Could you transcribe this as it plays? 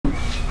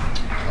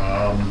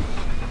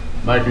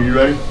Mike, are you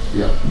ready?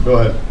 Yeah. Go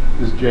ahead.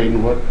 This is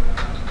Jaden. What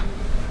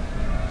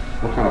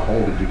kind of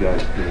hole did you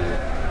guys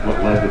get?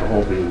 What led to the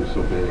hole being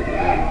so big, and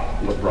then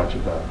what brought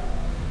you back?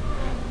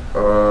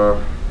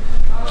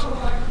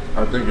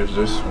 I think it's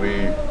just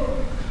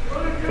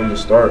from the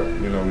start,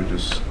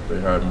 they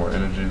had more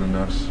energy than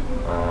us.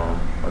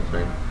 I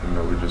think,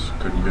 we just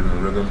couldn't get in the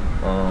rhythm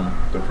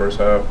the first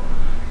half.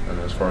 And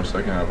as far as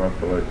second half, I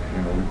feel like,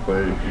 we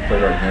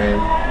played our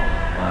game.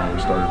 We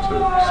started to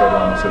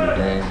settle into the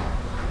game.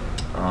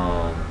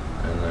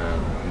 And then,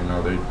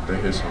 they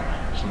hit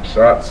some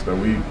shots that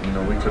we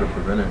could have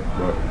prevented.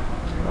 But,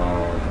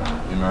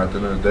 at the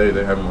end of the day,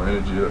 they have more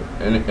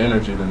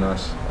energy than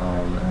us.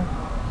 And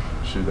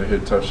they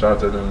hit tough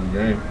shots at the end of the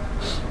game.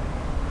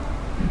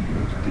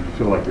 Did you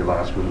feel like your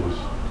last one was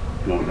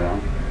going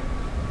down?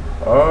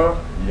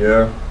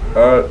 Yeah.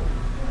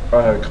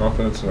 I had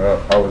confidence.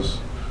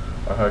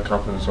 I had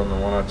confidence on the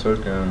one I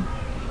took, and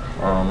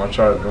I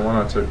tried the one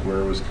I took where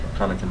it was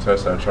kind of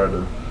contested. I tried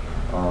to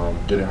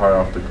get it high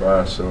off the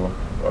glass so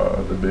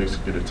the bigs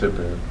could get a tip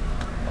in.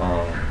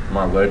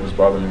 My leg was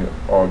bothering me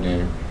all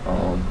game.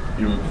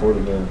 Even before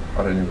the game,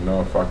 I didn't even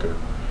know if I could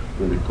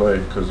really play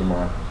because of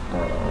my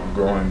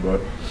groin.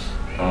 But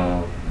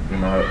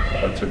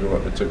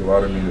it took a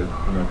lot of me to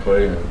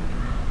play, and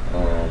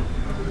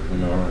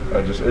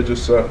it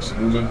just sucks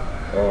losing,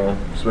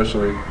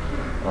 especially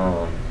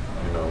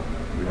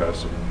we had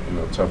some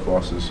tough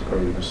losses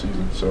early this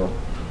season. So,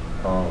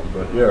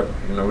 but yeah,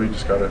 we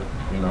just gotta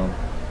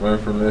learn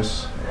from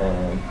this,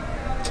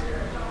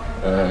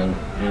 and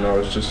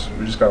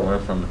we just gotta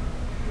learn from it.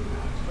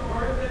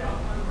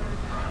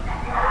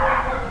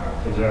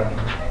 Zach,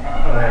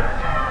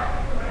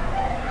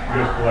 you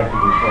guys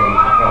collectively struggled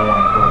with the foul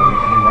line early.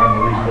 Any rhyme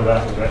or reason to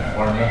that? Was that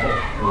environmental?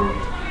 Or?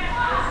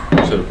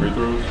 You said free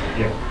throws?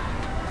 Yeah.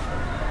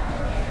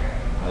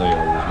 I think I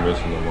was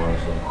missing them,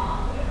 honestly.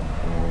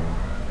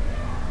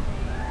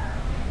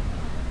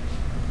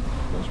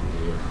 That's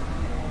really it.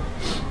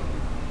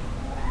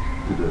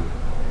 Did the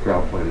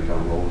crowd play any kind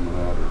of role in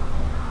that? Or?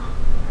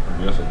 I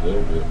guess a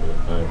little bit, but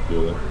I didn't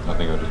feel it. I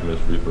think I just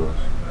missed free throws.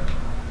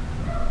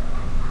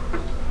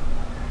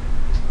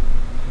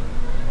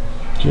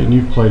 Jaden,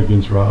 you've played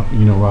against Rob.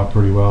 You know Rob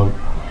pretty well.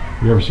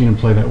 Have you ever seen him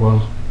play that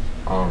well?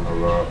 I don't know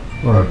Rob.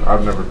 Right.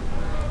 I've never.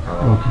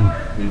 Okay.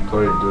 He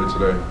played good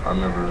today.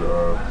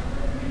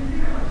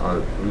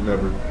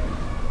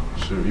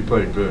 He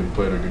played good. He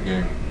played a good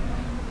game.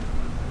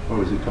 Or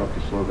was he tough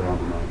to slow down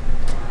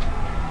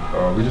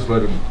tonight? We just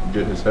let him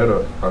get his head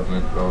up. I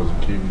think that was the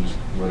key. We just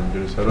let him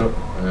get his head up,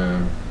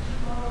 and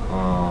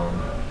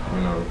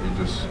he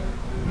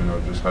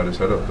just had his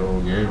head up the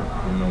whole game.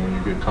 When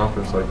you get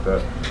confidence like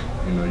that,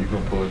 you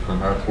can pull it from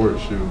half court.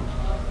 Shoot,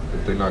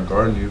 if they're not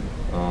guarding you,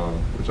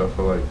 which I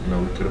feel like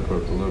we could have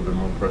put a little bit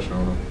more pressure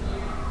on him.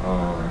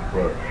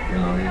 But he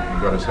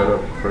got his head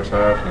up the first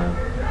half, and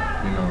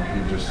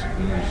he just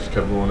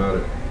kept going at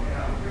it.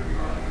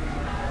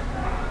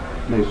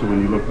 Mason,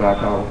 when you look back,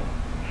 how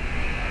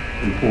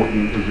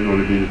important is it going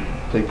to be to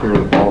take care of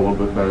the ball a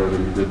little bit better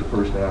than you did the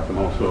first half, and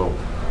also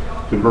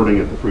converting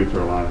at the free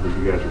throw line, because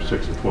you guys are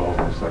 6 of 12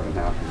 in the second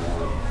half of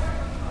the line?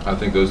 I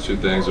think those two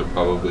things are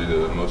probably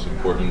the most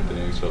important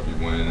things to help you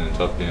win in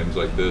tough games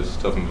like this,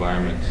 tough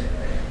environments.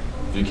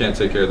 If you can't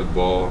take care of the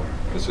ball,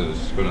 this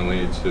is going to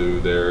lead to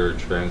their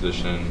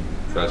transition,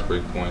 fast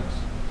break points.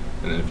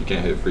 And then if you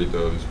can't hit free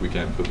throws, we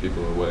can't put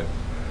people away.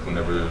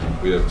 Whenever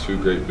we have two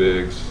great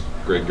bigs,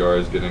 great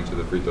guards getting to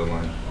the free throw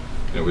line,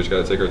 we just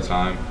got to take our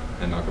time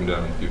and knock them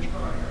down in the future.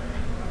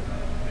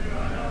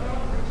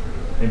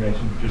 Hey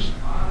Mason, just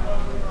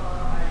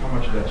how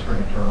much of that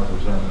string of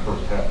turnovers in the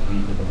first half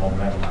lead to the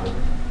momentum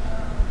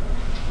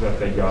that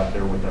they got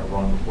there with that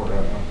run before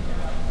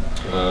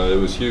halftime? It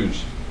was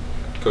huge.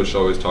 Coach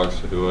always talks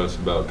to us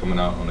about coming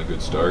out on a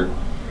good start,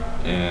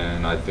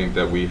 and I think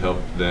that we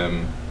helped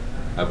them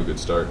have a good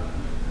start.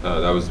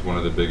 That was one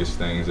of the biggest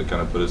things that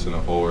kind of put us in a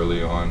hole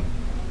early on.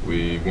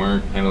 We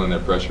weren't handling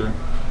that pressure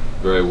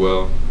very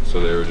well, so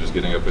they were just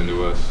getting up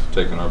into us,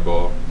 taking our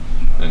ball,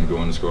 and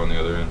going to score on the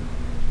other end.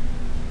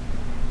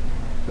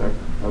 Zach,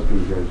 how's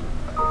you guys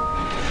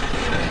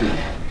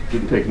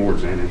didn't take more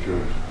advantage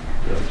of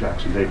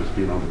Jackson Davis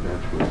being on the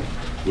bench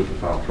with the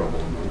foul trouble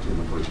in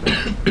the first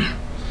half?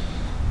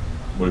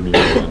 What do you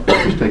mean?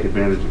 Just take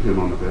advantage of him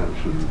on the bench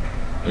and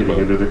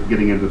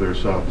getting into their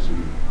subs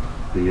and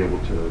being able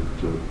to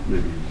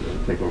maybe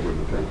take over in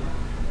the paint.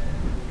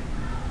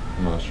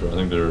 I'm not sure. I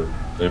think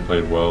they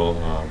played well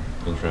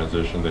in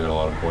transition. They had a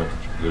lot of points in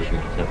transition.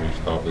 You can't really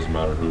stop. Doesn't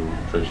matter who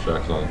Trace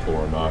Jackson on the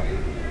floor or not.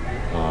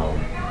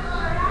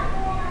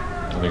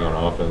 I think on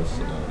offense,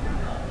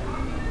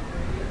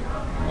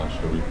 I'm not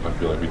sure. I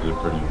feel like we did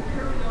pretty.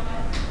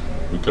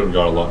 We could have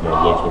got a lot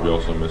more looks, but we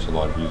also missed a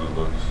lot of easy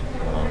looks.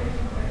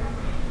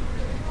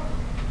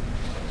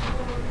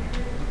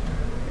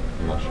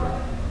 I'm not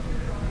sure.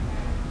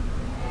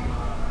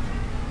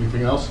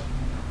 Anything else?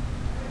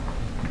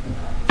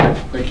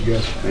 Thank you,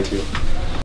 guys. Thank you.